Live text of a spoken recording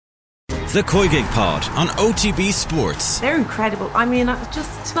The Koigig Pod on OTB Sports. They're incredible. I mean, I'm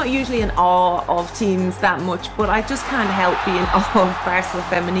just not usually in awe of teams that much, but I just can't help being in awe of Barcelona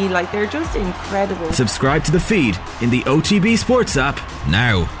Feminine. Like, they're just incredible. Subscribe to the feed in the OTB Sports app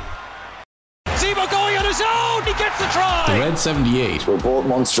now. Zebo going on his own. He gets the try. The Red 78. We're both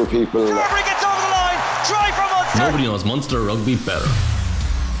Munster people. Carberry gets over the line. Try from Munster. Nobody knows Munster rugby better.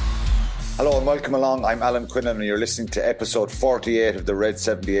 Hello and welcome along. I'm Alan Quinlan and you're listening to episode 48 of the Red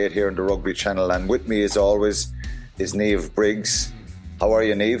 78 here on the Rugby Channel. And with me, as always, is Niamh Briggs. How are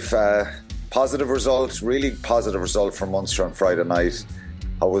you, Niamh? Positive result, really positive result for Munster on Friday night.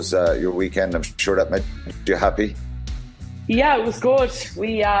 How was your weekend? I'm sure that made you happy. Yeah, it was good.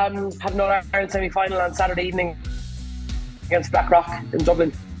 We had an All-Ireland semi-final on Saturday evening against Blackrock in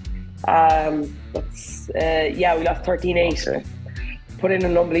Dublin. We lost 13-8. Okay. Put in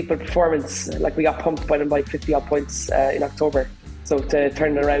an unbelievable performance. Like, we got pumped by them by 50 odd points in October. So to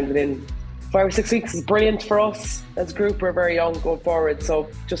turn it around within 5 or 6 weeks is brilliant for us as a group. We're very young going forward, so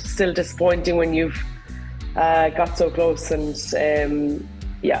just still disappointing when you've got so close. And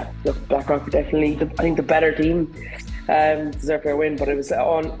look, Blackrock were definitely I think the better team, deserved their win, but it was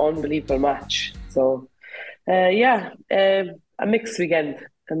an unbelievable match. So a mixed weekend.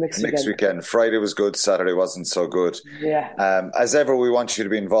 Mixed weekend. Friday was good, Saturday wasn't so good. Yeah. As ever, we want you to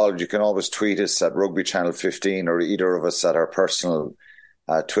be involved. You can always tweet us at Rugby Channel 15 or either of us at our personal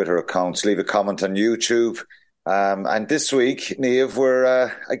Twitter accounts. Leave a comment on YouTube. And this week, Niamh,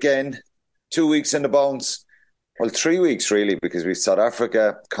 we're again 2 weeks in the bounce. Well, 3 weeks really, because we South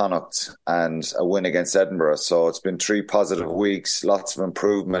Africa, Connacht and a win against Edinburgh. So it's been 3 positive weeks, lots of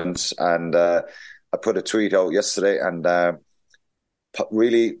improvement. And I put a tweet out yesterday and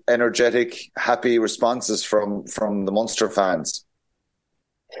really energetic, happy responses from the Munster fans.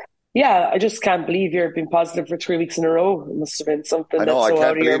 Yeah, I just can't believe you've been positive for 3 weeks in a row. It must have been something that's so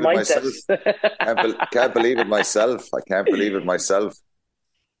out of your mindset. Can't believe it myself. I can't believe it myself.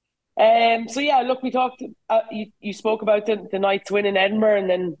 We talked. You spoke about the night's win in Edinburgh, and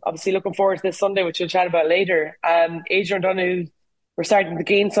then obviously looking forward to this Sunday, which we'll chat about later. Adrian O'Donoghue, we're starting to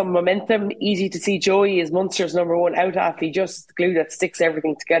gain some momentum. Easy to see Joey is Munster's number one out half. He just the glue that sticks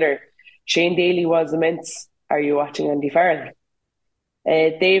everything together. Shane Daly was immense. Are you watching Andy Farrell?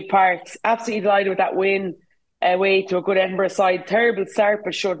 Dave Parks, absolutely delighted with that win away to a good Edinburgh side. Terrible start,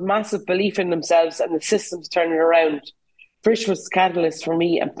 but showed massive belief in themselves and the system's turning around. Frisch was catalyst for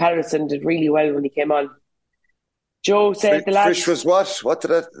me, and Patterson did really well when he came on. Joe said the lads... Frisch was what? What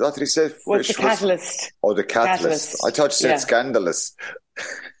did he say? Frisch was the catalyst. Oh, the catalyst. I thought you said scandalous.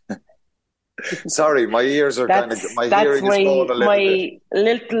 Sorry, my ears are kind of... My hearing is going a little bit. My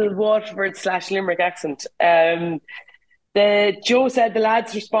little Waterford/Limerick accent. Joe said the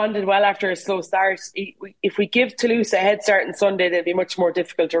lads responded well after a slow start. If we give Toulouse a head start on Sunday, they'll be much more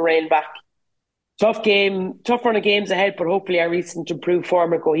difficult to rein back. Tough run of games ahead, but hopefully our recent improved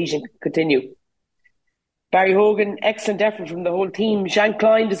form and cohesion can continue. Barry Hogan, excellent effort from the whole team. Jean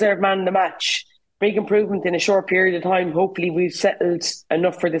Klein deserved man of the match. Big improvement in a short period of time. Hopefully we've settled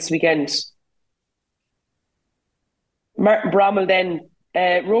enough for this weekend. Martin Brommel then,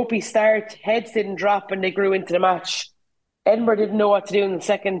 ropey start, heads didn't drop and they grew into the match. Edinburgh didn't know what to do in the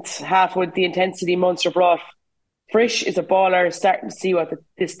second half with the intensity Munster brought. Frisch is a baller, starting to see what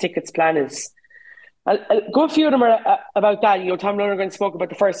this ticket's plan is. I'll go a few of them about that. Tom Lonergan spoke about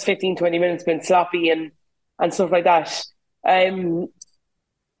the first 15-20 minutes being sloppy and stuff like that.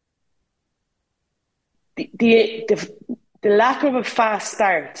 The lack of a fast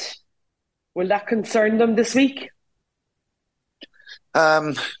start, will that concern them this week?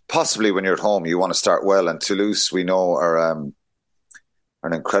 Possibly. When you're at home, you want to start well, and Toulouse, we know, are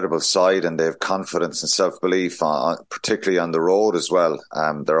an incredible side, and they have confidence and self-belief, particularly on the road as well.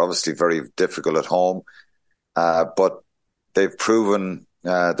 They're obviously very difficult at home, but they've proven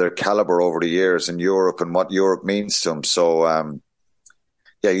their calibre over the years in Europe and what Europe means to them. So,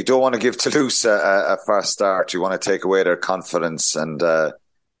 you don't want to give Toulouse a fast start. You want to take away their confidence and,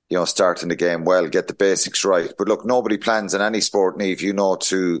 starting the game well, get the basics right. But look, nobody plans in any sport,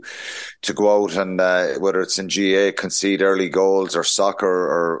 Niamh, to go out and, whether it's in GA, concede early goals or soccer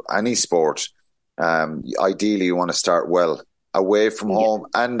or any sport. Ideally, you want to start well away from home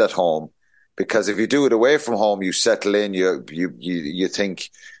and at home, because if you do it away from home, you settle in, you think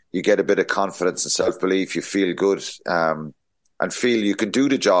you get a bit of confidence and self-belief, you feel good, and feel you can do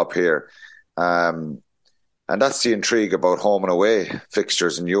the job here. And that's the intrigue about home and away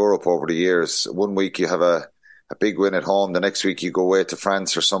fixtures in Europe over the years. One week you have a big win at home, the next week you go away to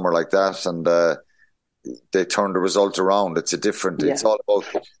France or somewhere like that, and they turn the result around. It's all about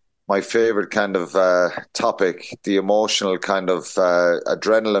my favourite kind of topic, the emotional kind of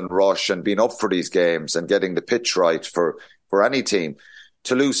adrenaline rush and being up for these games and getting the pitch right for any team.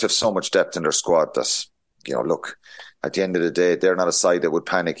 Toulouse have so much depth in their squad that, look, at the end of the day, they're not a side that would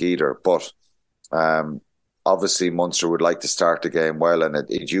panic either. But obviously Munster would like to start the game well, and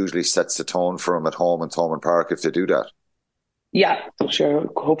it usually sets the tone for them at home in Thomond Park if they do that. Yeah, sure.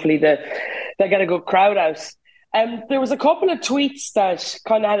 Hopefully they get a good crowd out. There was a couple of tweets that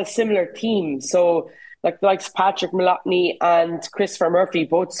kind of had a similar theme. So like Patrick Malotny and Christopher Murphy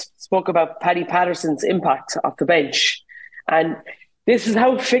both spoke about Paddy Patterson's impact off the bench. And this is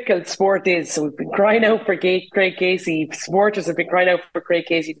how fickle sport is. So we've been crying out for Craig Casey. Supporters have been crying out for Craig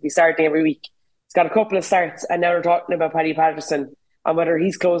Casey to be starting every week. He's got a couple of starts, and now we're talking about Paddy Patterson and whether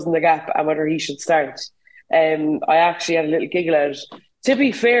he's closing the gap and whether he should start. I actually had a little giggle at it. To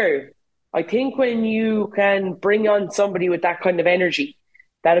be fair, I think when you can bring on somebody with that kind of energy,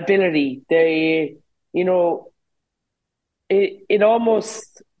 that ability, it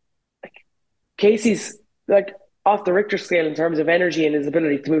almost, Casey's like off the Richter scale in terms of energy and his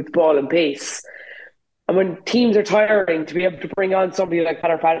ability to move the ball and pace. And when teams are tiring, to be able to bring on somebody like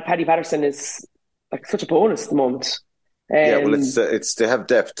Paddy Patterson is like such a bonus at the moment. Well, it's they have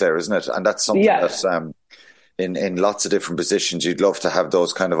depth there, isn't it? And that's something that in lots of different positions, you'd love to have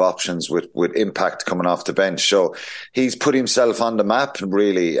those kind of options with impact coming off the bench. So he's put himself on the map,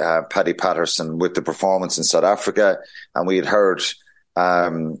 really, Paddy Patterson, with the performance in South Africa. And we had heard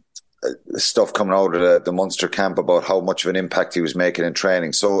stuff coming out of the Munster camp about how much of an impact he was making in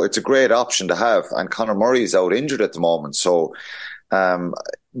training. So it's a great option to have. And Conor Murray's out injured at the moment. So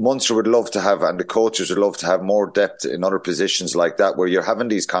Munster would love to have, and the coaches would love to have more depth in other positions like that where you're having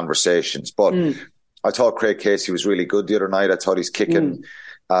these conversations. But I thought Craig Casey was really good the other night. I thought he's kicking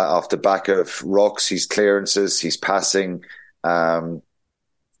off the back of rucks, his clearances, he's passing.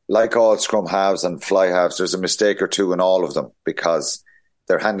 Like all scrum halves and fly halves, there's a mistake or two in all of them because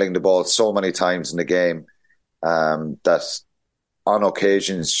they're handling the ball so many times in the game that on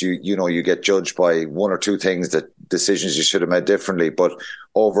occasions you get judged by one or two things, that decisions you should have made differently. But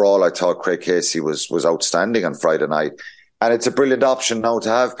overall, I thought Craig Casey was outstanding on Friday night. And it's a brilliant option now to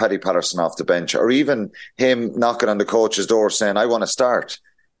have Paddy Patterson off the bench, or even him knocking on the coach's door saying, I want to start.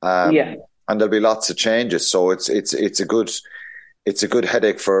 And there'll be lots of changes. So it's a good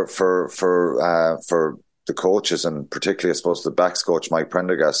headache for the coaches, and particularly, I suppose, the backs coach, Mike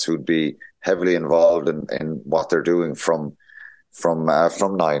Prendergast, who'd be heavily involved in what they're doing from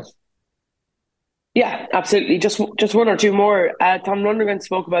 9. Yeah, absolutely. Just one or two more. Tom Lundergan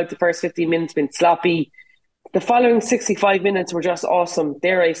spoke about the first 15 minutes being sloppy. The following 65 minutes were just awesome.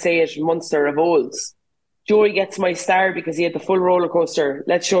 Dare I say it, Munster of old. Joey gets my star because he had the full roller coaster.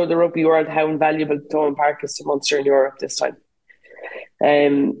 Let's show the rugby world how invaluable Thomond Park is to Munster in Europe this time.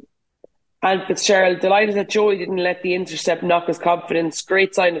 And Fitzgerald, delighted that Joey didn't let the intercept knock his confidence.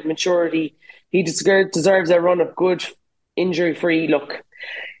 Great sign of maturity. He deserves a run of good, injury-free luck.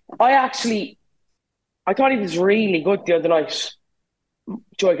 I thought he was really good the other night,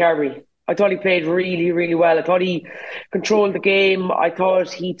 Joey Carbery. I thought he played really, really well. I thought he controlled the game. I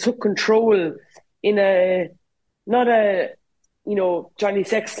thought he took control in not a Johnny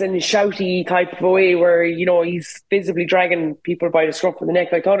Sexton shouty type of a way where, he's visibly dragging people by the scruff of the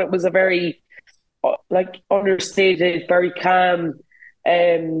neck. I thought it was a very understated, very calm,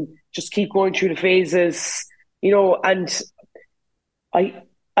 just keep going through the phases, and I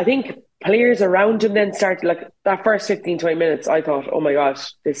think players around him then started, like that first 15-20 minutes, I thought, oh my God,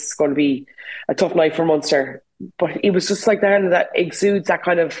 this is going to be a tough night for Munster. But it was just like that exudes that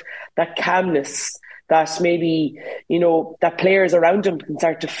kind of that calmness that maybe, that players around him can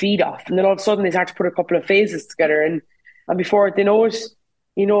start to feed off. And then all of a sudden they start to put a couple of phases together. And before they know it,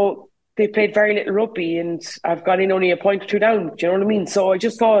 they played very little rugby and have got in only a point or two down. Do you know what I mean? So I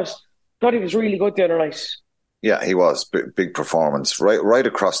just thought he was really good the other night. Yeah, he was. Big performance right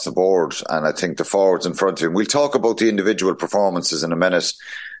across the board. And I think the forwards in front of him, we'll talk about the individual performances in a minute.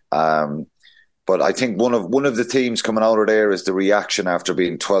 But I think one of the themes coming out of there is the reaction after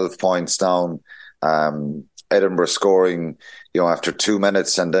being 12 points down. Edinburgh scoring, after 2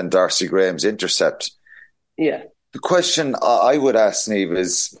 minutes, and then Darcy Graham's intercept. Yeah. The question I would ask, Niamh,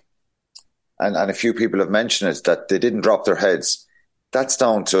 is, and a few people have mentioned it, that they didn't drop their heads. That's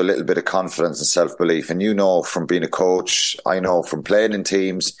down to a little bit of confidence and self-belief. And from being a coach, I know from playing in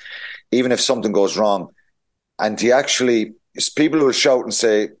teams, even if something goes wrong, and people will shout and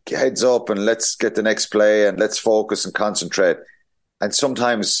say, heads up and let's get the next play and let's focus and concentrate. And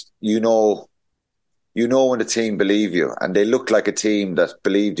sometimes, you know when the team believe you, and they looked like a team that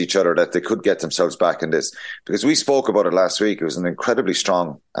believed each other that they could get themselves back in this. Because we spoke about it last week, it was an incredibly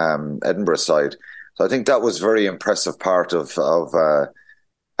strong Edinburgh side. So I think that was a very impressive part of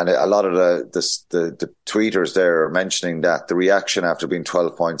and a lot of the tweeters there are mentioning that the reaction after being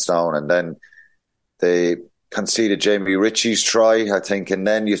 12 points down, and then they conceded Jamie Ritchie's try, I think, and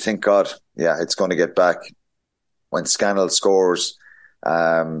then you think, God, yeah, it's going to get back. When Scannell scores,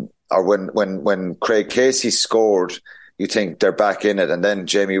 or when Craig Casey scored, you think they're back in it, and then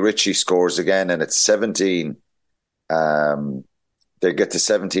Jamie Ritchie scores again, and it's 17. They get to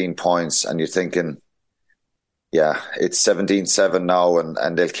 17 points, and you're thinking, yeah, it's 17-7 now,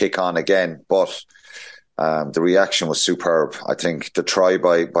 and they'll kick on again. But the reaction was superb. I think the try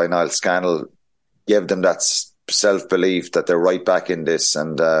by Niall Scannell gave them that self-belief that they're right back in this.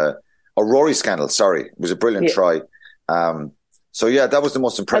 And or Rory Scannell, sorry, it was a brilliant try. So yeah, that was the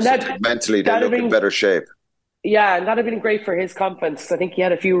most impressive. Mentally, they look in better shape. Yeah, and that'd have been great for his confidence. I think he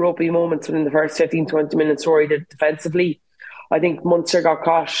had a few ropey moments within the first 15-20 minutes. Rory did defensively. I think Munster got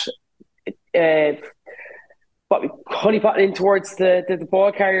caught honeypotting in towards the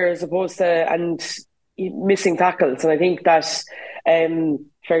ball carrier as opposed to, and missing tackles. And I think that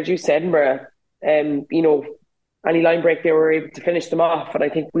fair dues to Edinburgh, any line break, they were able to finish them off. And I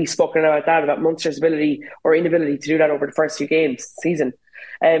think we've spoken about that, about Munster's ability or inability to do that over the first few games this season.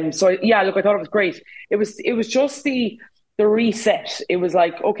 So yeah, look, I thought it was great. It was just the reset. It was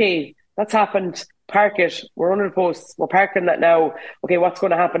like, okay, that's happened. Park it. We're under the posts. We're parking that now. Okay, what's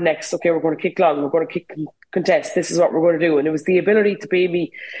going to happen next? Okay, we're going to kick long. We're going to kick contest. This is what we're going to do. And it was the ability to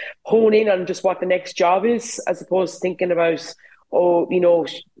maybe hone in on just what the next job is, as opposed to thinking about,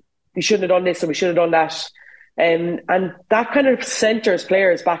 we shouldn't have done this or we should have done that. And that kind of centres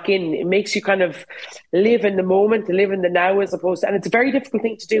players back in. It makes you kind of live in the moment, live in the now, as opposed to, and it's a very difficult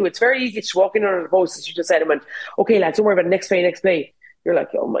thing to do. It's very easy to walk in under the post, as you just said, and went, okay, lads, don't worry about the next play. You're like,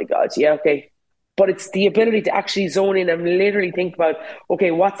 oh my God, yeah, okay. But it's the ability to actually zone in and literally think about, okay,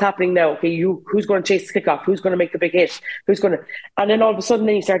 what's happening now? Okay, who's going to chase the kickoff? Who's going to make the big hit? And then all of a sudden,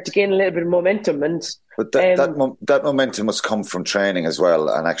 then you start to gain a little bit of momentum. But that momentum must come from training as well,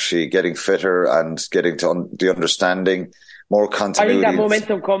 and actually getting fitter and getting to the understanding, more continuity. I think that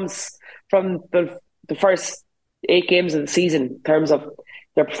momentum comes from the first 8 games of the season in terms of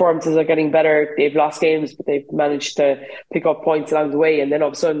their performances are getting better. They've lost games, but they've managed to pick up points along the way. And then all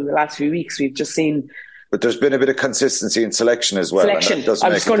of a sudden, the last few weeks, we've just seen. But there's been a bit of consistency in selection as well. I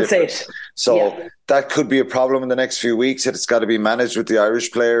was going to say it. So that could be a problem in the next few weeks. It's got to be managed with the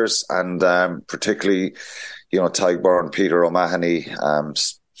Irish players, and particularly, Tadhg Beirne, Peter O'Mahony,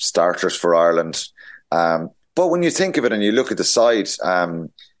 starters for Ireland. But when you think of it and you look at the side,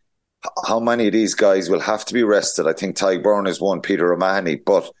 how many of these guys will have to be rested? I think Tadhg Beirne is one, Peter O'Mahony,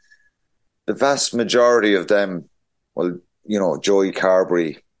 but the vast majority of them, well, Joey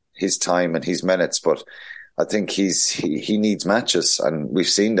Carbery, his time and his minutes, but I think he needs matches, and we've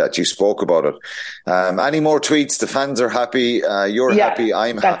seen that. You spoke about it. Any more tweets? The fans are happy. You're happy.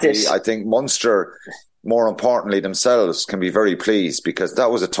 I'm happy. I think Munster, more importantly themselves, can be very pleased because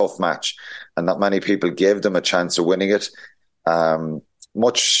that was a tough match, and not many people gave them a chance of winning it.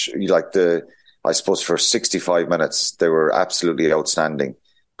 Much like I suppose for 65 minutes, they were absolutely outstanding.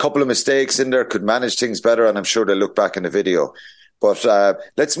 Couple of mistakes in there, could manage things better, and I'm sure they'll look back in the video. But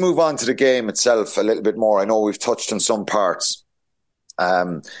let's move on to the game itself a little bit more. I know we've touched on some parts.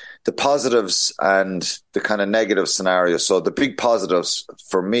 The positives and the kind of negative scenarios. So the big positives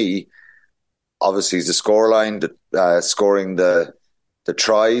for me, obviously, is the scoreline, scoring the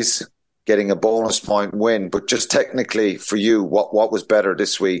tries, getting a bonus point win. But just technically for you, what was better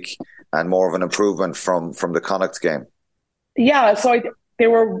this week and more of an improvement from the Connacht game? Yeah, so they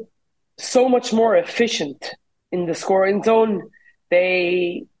were so much more efficient in the scoring zone.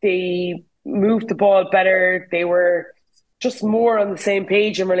 They moved the ball better. They were just more on the same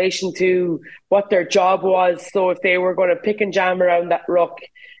page in relation to what their job was. So if they were going to pick and jam around that ruck,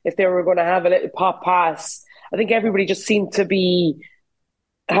 if they were going to have a little pop pass, I think everybody just seemed to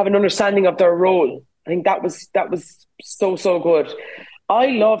have an understanding of their role. I think that was so good. I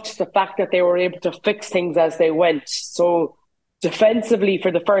loved the fact that they were able to fix things as they went. So defensively,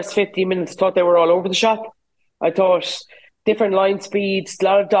 for the first 15 minutes, I thought they were all over the shop. I thought different line speeds, a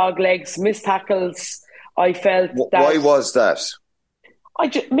lot of dog legs, missed tackles. I felt that. Why was that?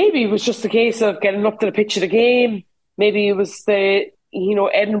 Maybe it was just a case of getting up to the pitch of the game. Maybe it was the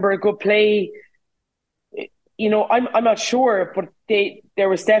Edinburgh good play. I'm not sure, but there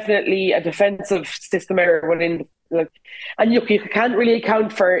was definitely a defensive system error within. And you can't really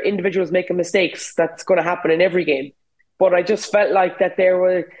account for individuals making mistakes. That's going to happen in every game. But I just felt like that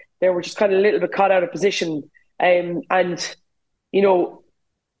they were just kind of a little bit caught out of position. And, you know,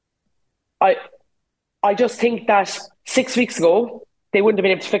 I just think that 6 weeks ago, they wouldn't have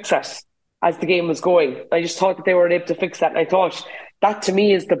been able to fix that as the game was going. I just thought that they were able to fix that. And I thought that to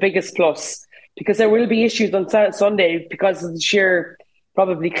me is the biggest plus, because there will be issues on Sunday because of the sheer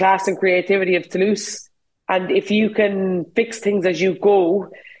probably class and creativity of Toulouse. And if you can fix things as you go,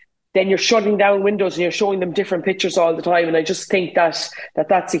 then you're shutting down windows and you're showing them different pictures all the time. And I just think that's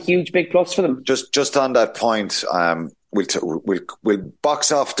a huge, big plus for them. Just on that point, we'll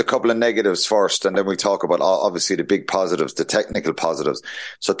box off the couple of negatives first, and then we'll talk about obviously the big positives, the technical positives.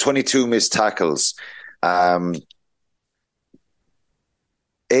 So 22 missed tackles, 8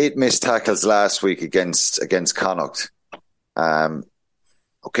 missed tackles last week against Connacht.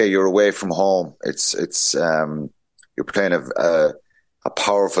 Okay, you're away from home. It's you're playing a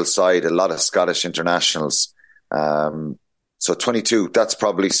powerful side, a lot of Scottish internationals. So 22, that's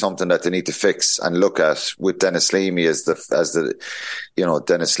probably something that they need to fix and look at with Dennis Leamy as the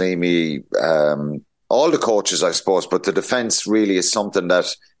Dennis Leamy, all the coaches, I suppose, but the defence really is something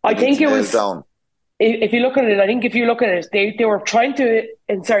that I think it was down. If you look at it, they were trying to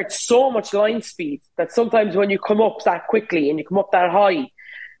insert so much line speed that sometimes when you come up that quickly and you come up that high,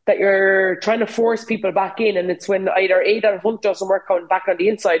 that you're trying to force people back in, and it's when either A, that Hunt doesn't work out back on the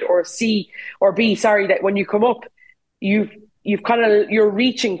inside, or B, that when you come up, you're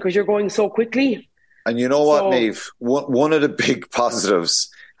reaching because you're going so quickly. And you know what, Niamh? One of the big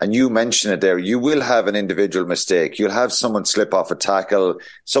positives, and you mentioned it there, you will have an individual mistake. You'll have someone slip off a tackle,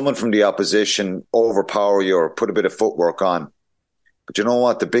 someone from the opposition overpower you or put a bit of footwork on. But you know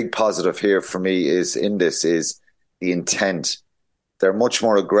what? The big positive here for me is the intent. They're much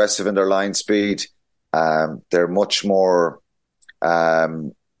more aggressive in their line speed. They're much more, I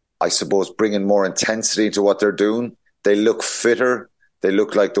suppose, bringing more intensity to what they're doing. They look fitter. They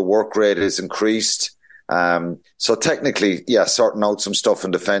look like the work rate is increased. So technically, sorting out some stuff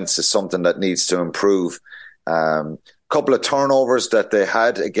in defence is something that needs to improve. Couple of turnovers that they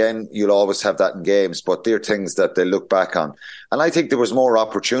had. Again, you'll always have that in games, but they're things that they look back on. And I think there was more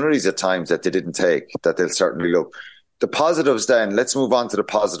opportunities at times that they didn't take, that they'll certainly look. The positives then, let's move on to the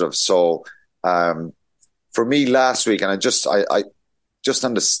positives. So for me last week, and I just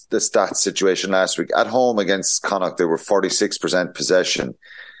on the stats situation last week, at home against Connacht, they were 46% possession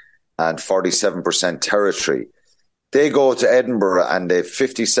and 47% territory. They go to Edinburgh and they've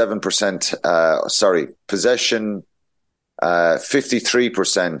 57%, possession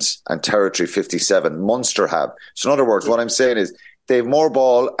 53% and territory 57%. Munster have. So in other words, what I'm saying is they have more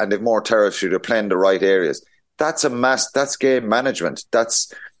ball and they have more territory. They're playing the right areas. That's game management.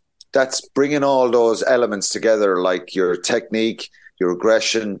 That's bringing all those elements together, like your technique, your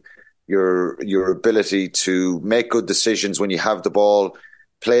aggression, your ability to make good decisions when you have the ball,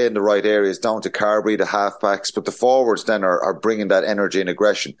 play in the right areas, down to Carbery, the halfbacks, but the forwards then are bringing that energy and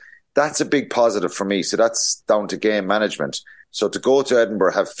aggression. That's a big positive for me. So that's down to game management. So to go to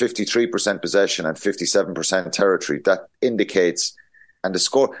Edinburgh, have 53% possession and 57% territory, that indicates. And the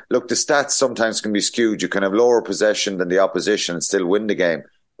score, look, the stats sometimes can be skewed. You can have lower possession than the opposition and still win the game.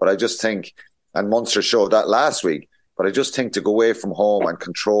 But I just think, and Munster showed that last week, but I just think to go away from home and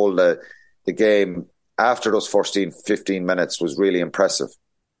control the game after those 15 minutes was really impressive.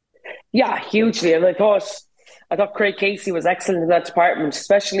 Yeah, hugely. And I thought Craig Casey was excellent in that department,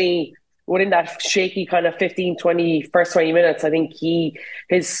 especially within that shaky kind of 15, first 20 minutes. I think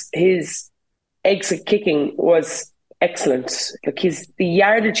his exit kicking was excellent. Like the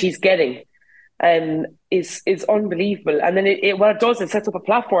yardage he's getting is unbelievable. And then what it does, it sets up a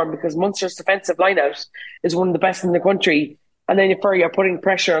platform, because Munster's defensive lineout is one of the best in the country. And then you're putting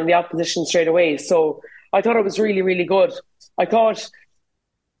pressure on the opposition straight away. So I thought it was really, really good. I thought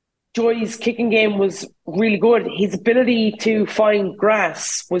Joy's kicking game was really good. His ability to find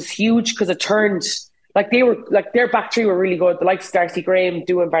grass was huge, because it turned their back three were really good. The likes of Darcy Graham,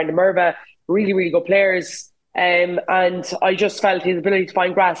 Duan Van Merva, really, really good players. And I just felt his ability to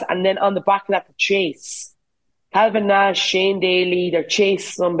find grass. And then on the back of that, the chase. Calvin Nash, Shane Daly, their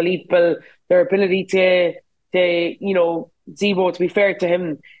chase is unbelievable. Their ability to Zebo, to be fair to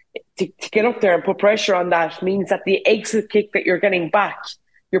him, to get up there and put pressure on that means that the exit kick that you're getting back,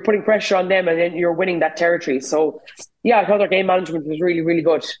 you're putting pressure on them and then you're winning that territory. So, yeah, I thought their game management was really, really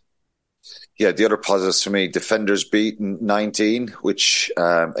good. Yeah, the other positives for me, defenders beaten 19, which,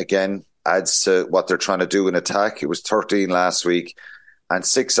 again, adds to what they're trying to do in attack. It was 13 last week and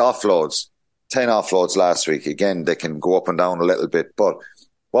 10 offloads last week. Again, they can go up and down a little bit. But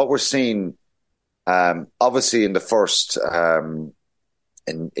what we're seeing, obviously in the first,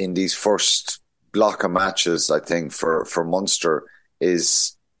 in these first block of matches, I think for Munster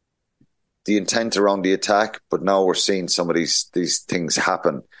is the intent around the attack, but now we're seeing some of these things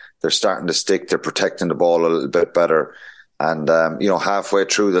happen. They're starting to stick. They're protecting the ball a little bit better. And, halfway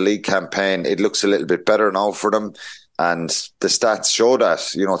through the league campaign, it looks a little bit better now for them. And the stats show that,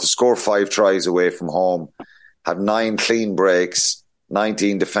 to score 5 tries away from home, have 9 clean breaks,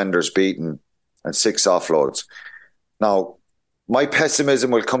 19 defenders beaten, and 6 offloads. Now, my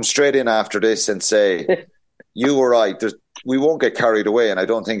pessimism will come straight in after this and say, you were right. We won't get carried away. And I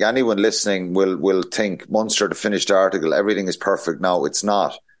don't think anyone listening will think Munster, the finished article, everything is perfect. No, it's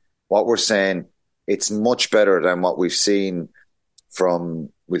not. What we're saying, it's much better than what we've seen from,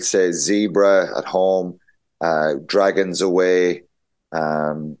 we'll say, Zebra at home, Dragons away.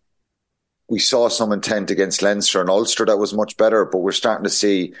 We saw some intent against Leinster and Ulster that was much better, but we're starting to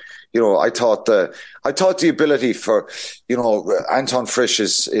see, I thought the ability for, Anton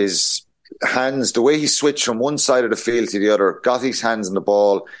Frisch's hands, the way he switched from one side of the field to the other, got his hands on the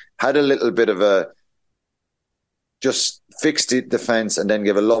ball, had a little bit of just fixed the defence and then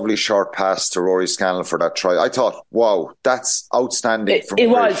gave a lovely short pass to Rory Scannell for that try. I thought, wow, that's outstanding. It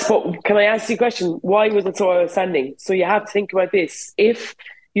was, but can I ask you a question? Why was it so outstanding? So you have to think about this. If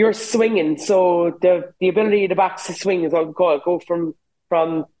you're swinging, so the ability of the backs to swing is what we call it, go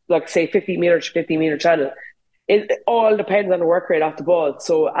from like say 50 metre to 50 metre channel. It all depends on the work rate off the ball.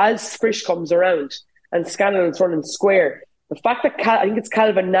 So as Frisch comes around and Scannell is running square, the fact that I think it's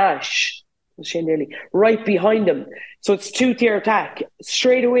Calvin Nash, Shane Daly, right behind him. So it's 2-tier attack.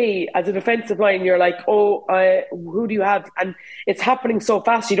 Straight away, as a defensive line, you're like, who do you have? And it's happening so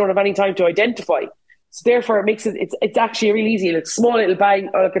fast, you don't have any time to identify. So therefore, it makes it's actually really easy. Like small little bang,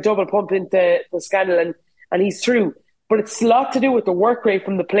 or like a double pump into the Scannell, and he's through. But it's a lot to do with the work rate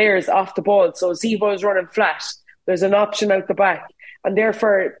from the players off the ball. So Zivo is running flat. There's an option out the back. And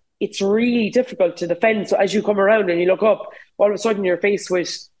therefore, it's really difficult to defend. So as you come around and you look up, all of a sudden you're faced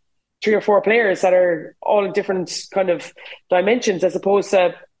with 3 or 4 players that are all in different kind of dimensions as opposed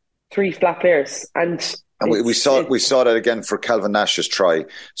to 3 flat players. And we saw that again for Calvin Nash's try.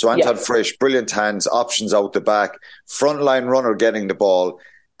 So Anton Frisch, brilliant hands, options out the back, frontline runner getting the ball.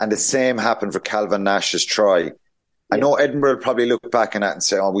 And the same happened for Calvin Nash's try. I know Edinburgh will probably look back on that and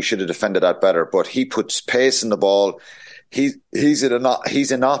say, we should have defended that better. But he puts pace in the ball. He's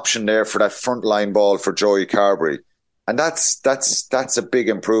an option there for that frontline ball for Joey Carberry. And that's a big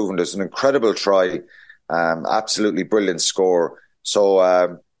improvement. There's an incredible try, absolutely brilliant score.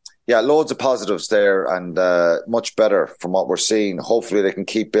 So, loads of positives there and much better from what we're seeing. Hopefully they can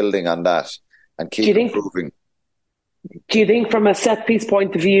keep building on that and keep improving. Do you think from a set-piece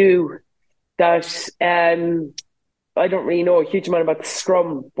point of view that... I don't really know a huge amount about the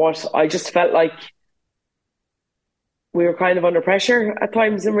scrum, but I just felt like we were kind of under pressure at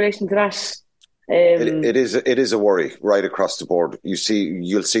times in relation to that. It is a worry right across the board. You'll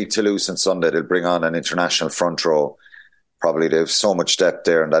see Toulouse on Sunday. They'll bring on an international front row. Probably they have so much depth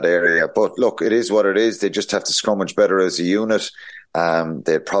there in that area. But look, it is what it is. They just have to scrummage better as a unit.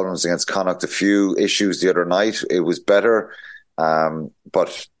 They had problems against Connacht, a few issues the other night. It was better,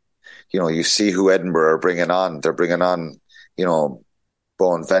 but. You see who Edinburgh are bringing on. They're bringing on,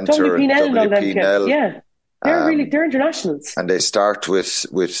 Bowen Venter and W.P. Nell. Yeah, they're internationals. And they start with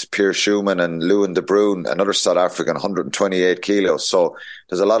Pierre Schumann and Lewin de Bruin, another South African, 128 kilos. So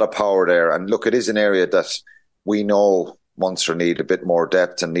there's a lot of power there. And look, it is an area that we know Munster need a bit more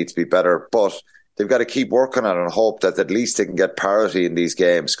depth and need to be better. But they've got to keep working on it and hope that at least they can get parity in these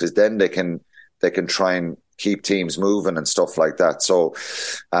games, because then they can try and keep teams moving and stuff like that. So,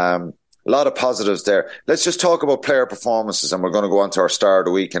 a lot of positives there. Let's just talk about player performances, and we're going to go on to our star of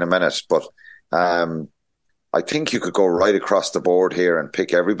the week in a minute. But I think you could go right across the board here and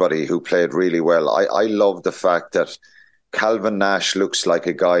pick everybody who played really well. I love the fact that Calvin Nash looks like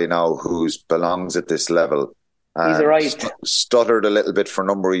a guy now who belongs at this level. He's right. Stuttered a little bit for a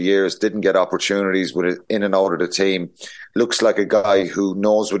number of years, didn't get opportunities with it in and out of the team. Looks like a guy who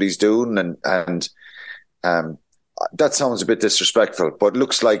knows what he's doing and that sounds a bit disrespectful, but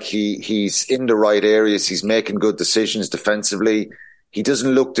looks like he's in the right areas. He's making good decisions defensively. He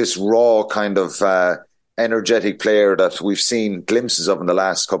doesn't look this raw kind of energetic player that we've seen glimpses of in the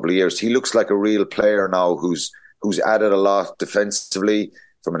last couple of years. He looks like a real player now who's added a lot defensively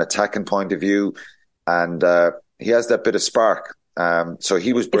from an attacking point of view, and he has that bit of spark. So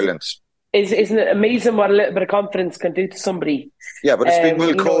he was brilliant. Isn't it amazing what a little bit of confidence can do to somebody? Yeah, but it's been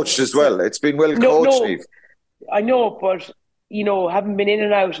well coached as well. It's been well coached, Steve. I know, but, having been in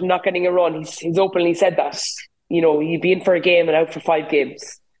and out and not getting a run, he's openly said that. You'd be in for a game and out for 5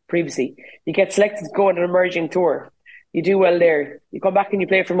 games previously. You get selected to go on an emerging tour. You do well there. You come back and you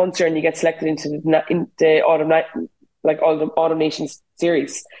play for Munster and you get selected into the Autumn Nations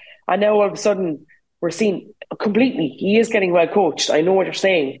series. And now all of a sudden we're seeing completely, he is getting well coached. I know what you're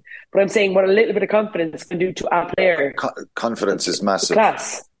saying, but I'm saying what a little bit of confidence can do to a player. Confidence is massive.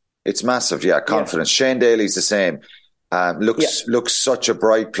 Class. It's massive, yeah, confidence. Yeah. Shane Daly's the same. Looks such a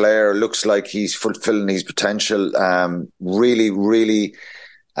bright player. Looks like he's fulfilling his potential. Really,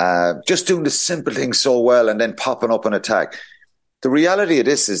 just doing the simple things so well and then popping up an attack. The reality of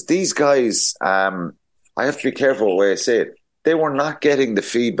this is these guys, I have to be careful what way I say it. They were not getting the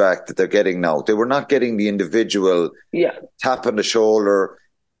feedback that they're getting now. They were not getting the individual tap on the shoulder,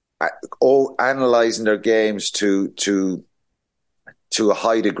 analysing their games to a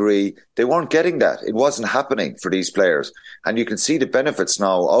high degree. They weren't getting that. It wasn't happening for these players. And you can see the benefits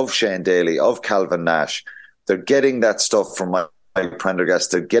now of Shane Daly, of Calvin Nash. They're getting that stuff from Mike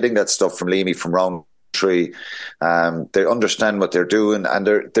Prendergast. They're getting that stuff from Leamy, from Roundtree. They understand what they're doing and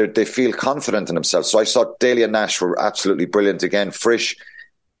they feel confident in themselves. So I thought Daly and Nash were absolutely brilliant again. Frisch.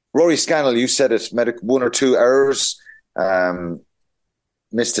 Rory Scannell, you said it, made one or two errors.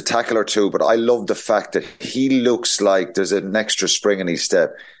 Missed a tackle or two, but I love the fact that he looks like there's an extra spring in his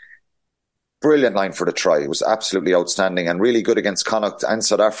step. Brilliant line for the try. It was absolutely outstanding and really good against Connacht and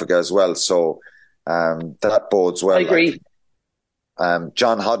South Africa as well. So that bodes well. I agree.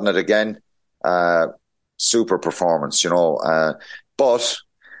 John Hodnett again, super performance, but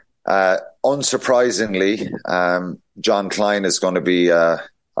unsurprisingly, John Klein is going to be our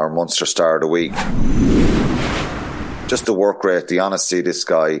Munster Star of the Week. Just the work rate, the honesty of this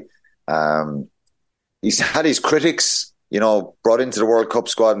guy. He's had his critics, brought into the World Cup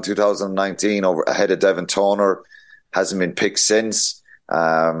squad in 2019 ahead of Devin Toner. Hasn't been picked since.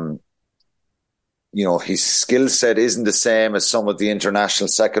 His skill set isn't the same as some of the international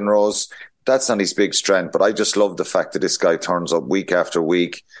second rows. That's not his big strength, but I just love the fact that this guy turns up week after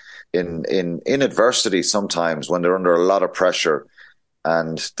week in adversity sometimes when they're under a lot of pressure.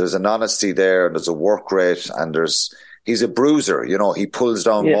 And there's an honesty there, and there's a work rate, and he's a bruiser, he pulls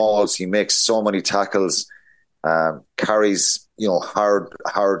down walls, he makes so many tackles, carries,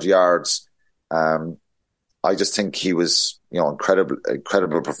 hard yards. I just think he was,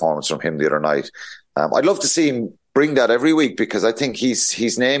 incredible performance from him the other night. I'd love to see him bring that every week because I think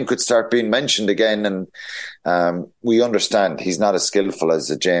his name could start being mentioned again. And we understand he's not as skillful as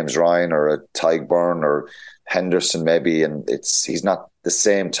a James Ryan or a Tadhg Beirne or Henderson maybe, and he's not the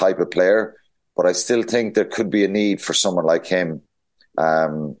same type of player. But I still think there could be a need for someone like him.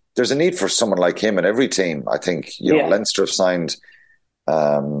 There's a need for someone like him in every team. I think, Leinster have signed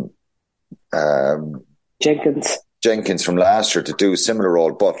Jenkins from last year to do a similar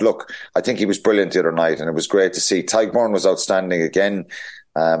role. But look, I think he was brilliant the other night and it was great to see. Tadhg Beirne was outstanding again,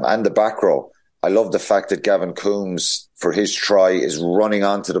 and the back row. I love the fact that Gavin Coombs, for his try, is running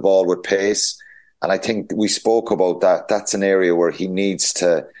onto the ball with pace. And I think we spoke about that. That's an area where he needs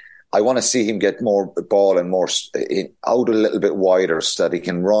to... I want to see him get more ball and more out a little bit wider so that he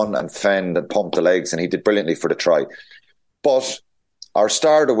can run and fend and pump the legs. And he did brilliantly for the try. But our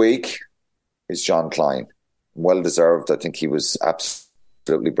star of the week is John Klein. Well deserved. I think he was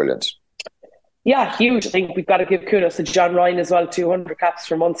absolutely brilliant. Yeah, huge. I think we've got to give kudos to John Ryan as well. 200 caps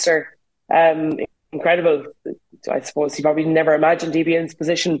for Munster. Incredible. I suppose he probably never imagined he'd be in his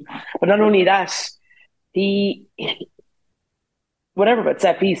position. But not only that, whatever about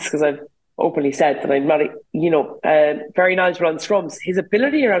set piece, because I've openly said that I'm not, very knowledgeable on scrums. His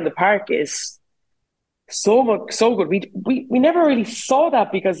ability around the park is so good. We never really saw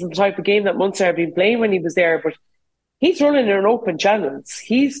that because of the type of game that Munster had been playing when he was there. But he's running in open channels.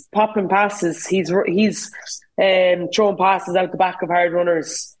 He's popping passes. He's throwing passes out the back of hard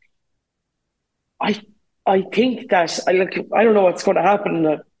runners. I think that I don't know what's going to happen.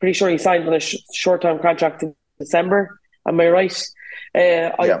 I'm pretty sure he signed on a short-term contract in December. Am I right?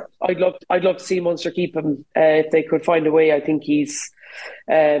 I'd love to see Munster keep him if they could find a way. I think he's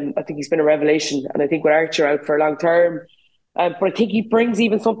been a revelation, and I think with Archer out for a long term, but I think he brings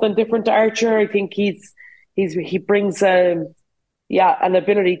even something different to Archer. I think he brings an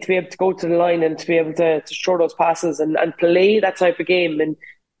ability to be able to go to the line and to be able to throw those passes and play that type of game. And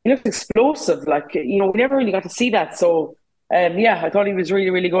he looks explosive. We never really got to see that. So I thought he was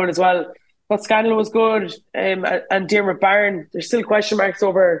really, really good as well. But Scannell was good, and Diarmuid Barron. There's still question marks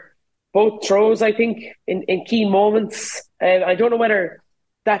over both throws, I think, in key moments. I don't know whether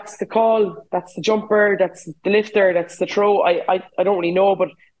that's the call, that's the jumper, that's the lifter, that's the throw. I don't really know, but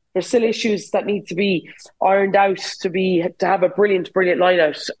there's still issues that need to be ironed out to have a brilliant line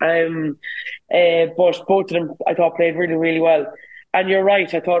out. But both of them, I thought, played really, really well. And you're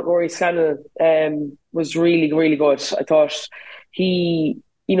right, I thought Rory Scannell was really, really good. I thought he,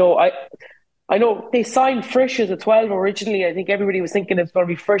 I know they signed Frisch as a 12 originally. I think everybody was thinking it's going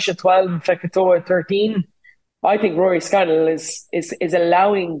to be Frisch at 12 and Fekitoa at 13. I think Rory Scannell is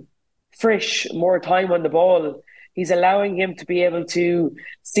allowing Frisch more time on the ball. He's allowing him to be able to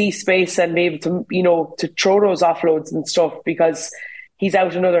see space and be able to, to throw those offloads and stuff, because he's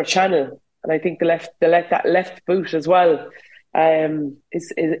out another channel. And I think that left boot as well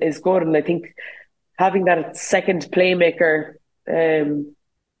is good. And I think having that second playmaker,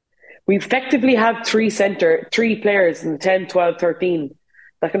 we effectively have three players in the 10, 12, 13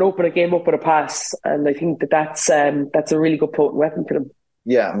 that can open a game up with a pass. And I think that's a really good potent weapon for them.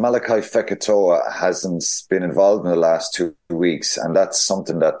 Yeah, Malachi Fekitoa hasn't been involved in the last 2 weeks, and that's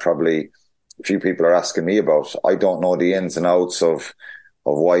something that probably a few people are asking me about. I don't know the ins and outs of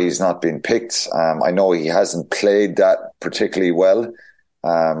why he's not been picked. I know he hasn't played that particularly well.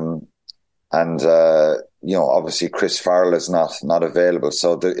 Obviously Chris Farrell is not available.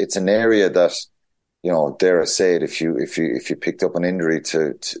 So it's an area that, dare I say it, if you picked up an injury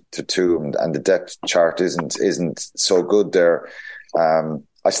to two and the depth chart isn't so good there.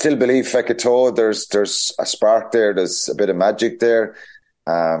 I still believe Fekitoa, there's a spark there, there's a bit of magic there.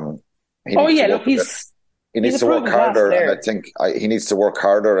 He needs to work harder, and I think he needs to work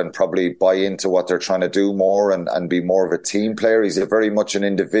harder and probably buy into what they're trying to do more and be more of a team player. He's very much an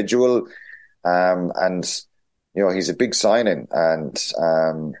individual, and he's a big signing. And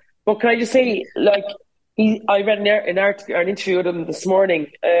but can I just say, I read an interview with him this morning.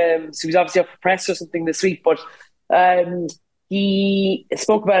 So he's obviously up for press or something this week, but he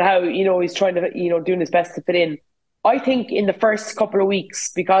spoke about how he's trying to doing his best to fit in. I think in the first couple of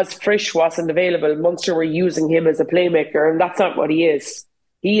weeks, because Frisch wasn't available, Munster were using him as a playmaker, and that's not what he is.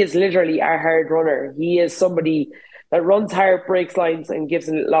 He is literally our hard runner. He is somebody that runs hard, breaks lines, and gives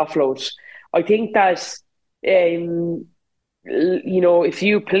a little offload. I think that, if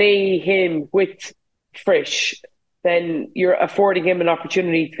you play him with Frisch, then you're affording him an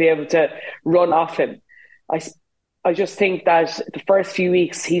opportunity to be able to run off him. I just think that the first few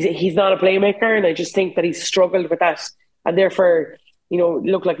weeks he's not a playmaker, and I just think that he's struggled with that, and therefore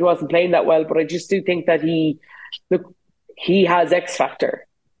looked like he wasn't playing that well. But I just do think that he has X factor.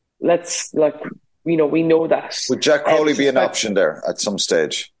 We know that. Would Jack Crowley be an option there at some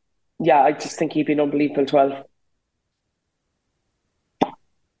stage? Yeah, I just think he'd be an unbelievable 12.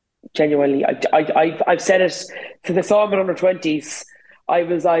 Genuinely, I've said it to the Salmon under 20s. I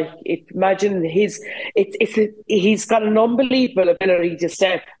was like, imagine he's got an unbelievable ability to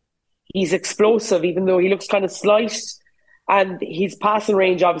step. He's explosive, even though he looks kind of slight. And his passing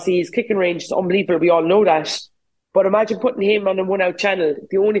range, obviously, his kicking range is unbelievable. We all know that. But imagine putting him on a one-out channel.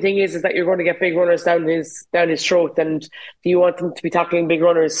 The only thing is that you're going to get big runners down his throat, and do you want him to be tackling big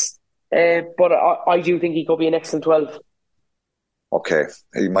runners? But I do think he could be an excellent 12. Okay,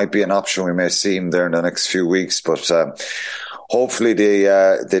 he might be an option. We may see him there in the next few weeks, but hopefully they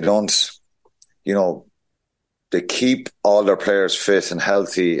don't, they keep all their players fit and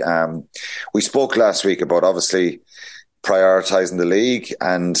healthy. We spoke last week about obviously prioritising the league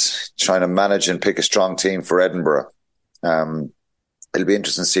and trying to manage and pick a strong team for Edinburgh. It'll be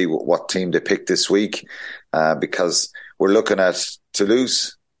interesting to see what team they pick this week, because we're looking at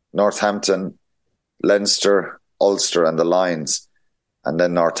Toulouse, Northampton, Leinster, Ulster and the Lions, and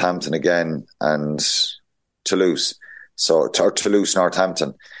then Northampton again and Toulouse. So Toulouse,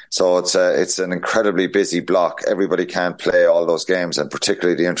 Northampton. So it's an incredibly busy block. Everybody can't play all those games, and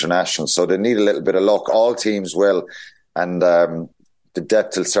particularly the internationals. So they need a little bit of luck. All teams will, and the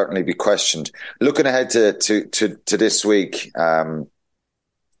depth will certainly be questioned. Looking ahead to this week,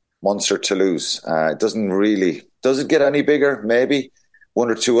 Munster, Toulouse. Does it get any bigger? Maybe one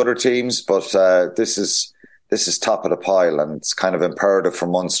or two other teams, but this is top of the pile, and it's kind of imperative for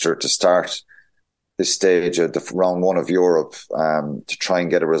Munster to start this stage of the round one of Europe to try and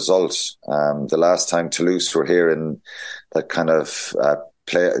get a result. The last time Toulouse were here in that kind of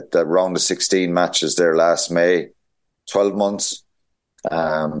the round of 16 matches there last May, 12 months,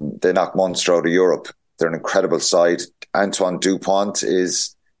 they knocked Munster out of Europe. They're an incredible side. Antoine Dupont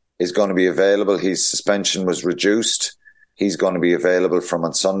is going to be available. His suspension was reduced. He's going to be available from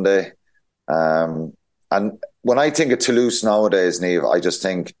on Sunday. And when I think of Toulouse nowadays, Niamh, I just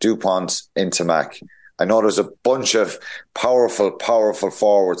think Dupont, Ntamack. I know there's a bunch of powerful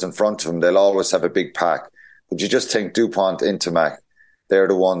forwards in front of them. They'll always have a big pack. But you just think Dupont, Ntamack, they're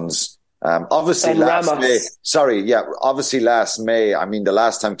the ones. Obviously last May, I mean, the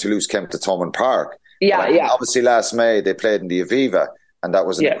last time Toulouse came to Thomond Park. Obviously last May, they played in the Aviva, and that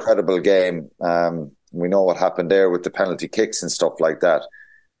was an incredible game. We know what happened there with the penalty kicks and stuff like that.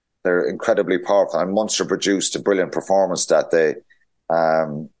 They're incredibly powerful, and Munster produced a brilliant performance that day.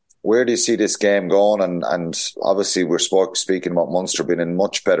 where do you see this game going? And obviously we're speaking about Munster being in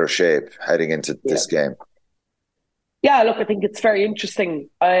much better shape heading into this game. Yeah, look, I think it's very interesting.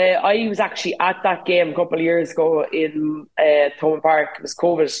 I was actually at that game a couple of years ago in Thomond Park. It was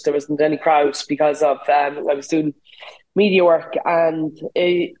COVID. There wasn't any crowd because of I was doing media work, and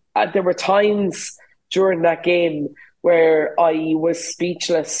there were times during that game where I was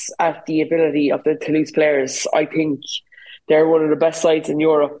speechless at the ability of the Toulouse players. I think they're one of the best sides in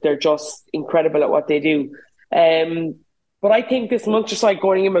Europe. They're just incredible at what they do. But I think this Munster side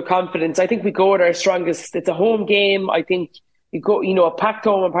going in with confidence, I think we go at our strongest. It's a home game. I think you go, a packed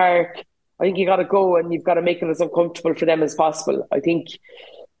Thomond Park. I think you got to go and you've got to make it as uncomfortable for them as possible. I think,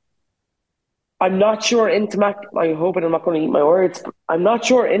 I'm not sure Intermac, I hope I'm not going to eat my words, but I'm not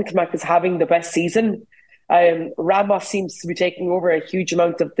sure Intermac is having the best season. Ramos seems to be taking over a huge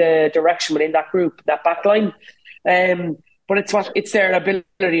amount of the direction within that group, that back line. But it's their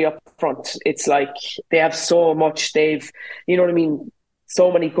ability up front. It's like they have so much. They've,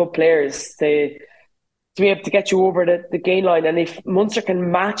 so many good players to be able to get you over the gain line. And if Munster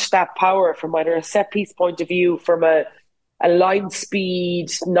can match that power from either a set piece point of view, from a line speed,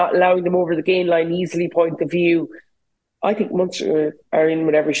 not allowing them over the gain line easily point of view, I think Munster are in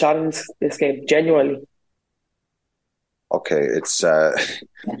with every shot in this game, genuinely. Okay, it's...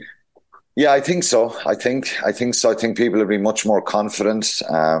 Yeah, I think so. I think so. I think people will be much more confident.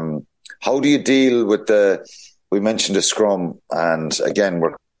 How do you deal with we mentioned the scrum, and again,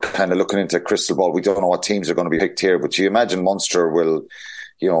 we're kind of looking into crystal ball. We don't know what teams are going to be picked here, but you imagine Munster will,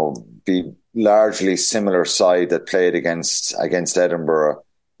 be largely similar side that played against Edinburgh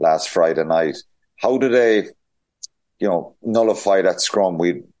last Friday night. How do they, nullify that scrum? We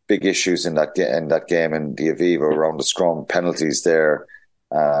had big issues in that game in the Aviva around the scrum, penalties there.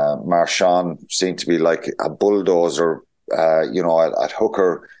 Marchand seemed to be like a bulldozer, at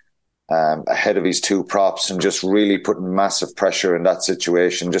hooker, ahead of his two props, and just really putting massive pressure in that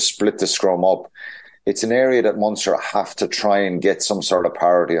situation, just split the scrum up. It's an area that Munster have to try and get some sort of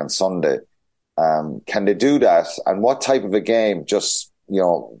parity on Sunday. Can they do that? And what type of a game,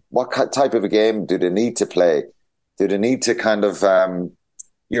 what type of a game do they need to play? Do they need to kind of,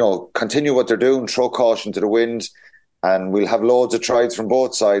 continue what they're doing, throw caution to the wind? And we'll have loads of tries from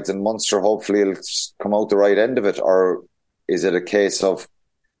both sides, and Munster hopefully will come out the right end of it. Or is it a case of,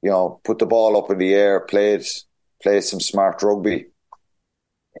 put the ball up in the air, play some smart rugby?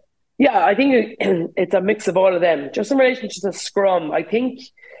 Yeah, I think it's a mix of all of them. Just in relation to the scrum, I think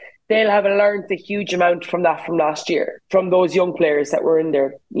they'll have learned a huge amount from that from last year, from those young players that were in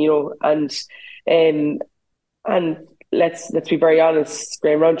there, and let's be very honest,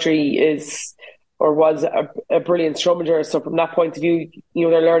 Graham Rowntree was a brilliant scrummager. So from that point of view,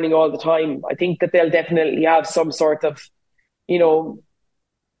 they're learning all the time. I think that they'll definitely have some sort of,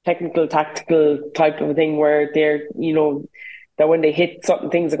 technical, tactical type of a thing where they're, that when they hit something,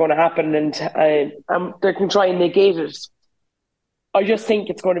 things are going to happen, and they can try and negate it. I just think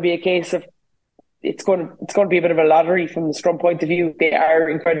it's going to be a case of it's going to be a bit of a lottery from the scrum point of view. They are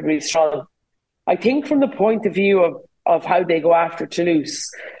incredibly strong. I think from the point of view of how they go after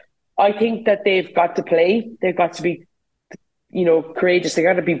Toulouse, I think that they've got to play. They've got to be, courageous. They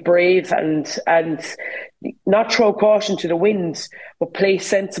got to be brave and not throw caution to the wind, but play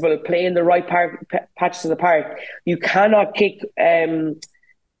sensible, play in the right patches of the park. You cannot kick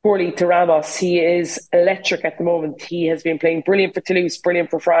poorly to Ramos. He is electric at the moment. He has been playing brilliant for Toulouse, brilliant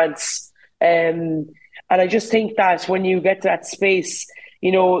for France. And I just think that when you get to that space,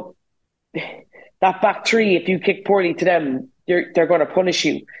 that back three, if you kick poorly to them, they're going to punish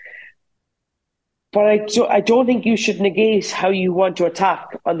you. But I don't think you should negate how you want to attack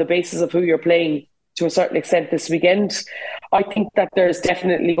on the basis of who you're playing to a certain extent this weekend. I think that there's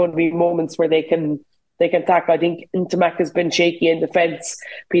definitely going to be moments where they can attack. I think Intermac has been shaky in defence.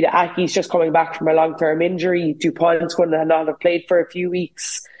 Peter Aki's just coming back from a long-term injury. DuPont's going to not have played for a few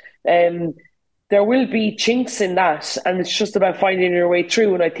weeks. There will be chinks in that, and it's just about finding your way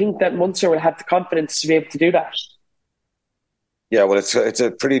through. And I think that Munster will have the confidence to be able to do that. Yeah, well, it's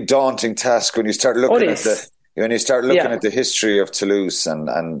a pretty daunting task when you start looking at the history of Toulouse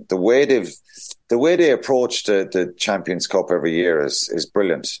and the way they approach the Champions Cup every year is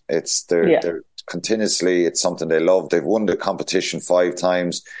brilliant. They're continuously, it's something they love. They've won the competition 5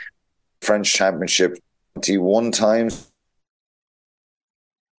 times, French Championship 21 times,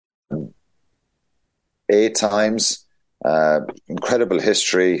 8 times. Incredible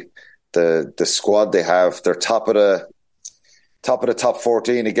history. The squad they have, they're top of the top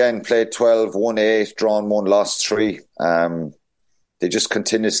 14 again, played 12, won 8, drawn 1, lost 3. They just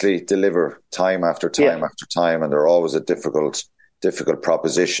continuously deliver time after time after time, and they're always a difficult difficult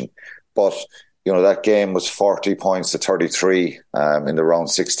proposition. But, you know, that game was 40 points to 33 in the round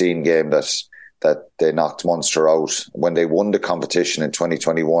 16 game that they knocked Munster out when they won the competition in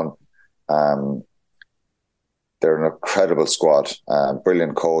 2021. They're an incredible squad,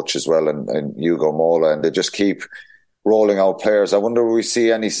 brilliant coach as well, and Hugo Mola, and they just keep rolling out players. I wonder will we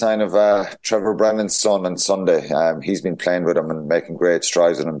see any sign of Trevor Brennan's son on Sunday. He's been playing with him and making great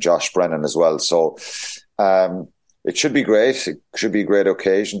strides with him, Josh Brennan as well. So it should be great. It should be a great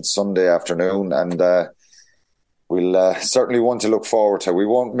occasion Sunday afternoon, and we'll certainly want to look forward to. We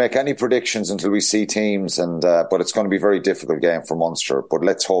won't make any predictions until we see teams, but it's going to be a very difficult game for Munster. But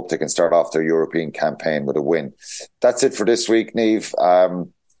let's hope they can start off their European campaign with a win. That's it for this week,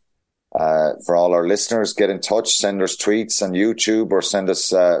 Niamh. For all our listeners, get in touch, send us tweets on YouTube or send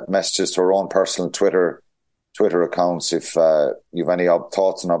us messages to our own personal Twitter accounts if you've any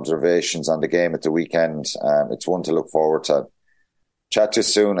thoughts and observations on the game at the weekend. It's one to look forward to. Chat to you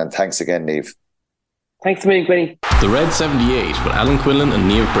soon, and thanks again, Niamh. Thanks a million, Quinny. The Red 78 with Alan Quinlan and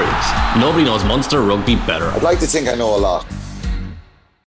Niamh Briggs. Nobody knows Munster rugby better. I'd like to think I know a lot.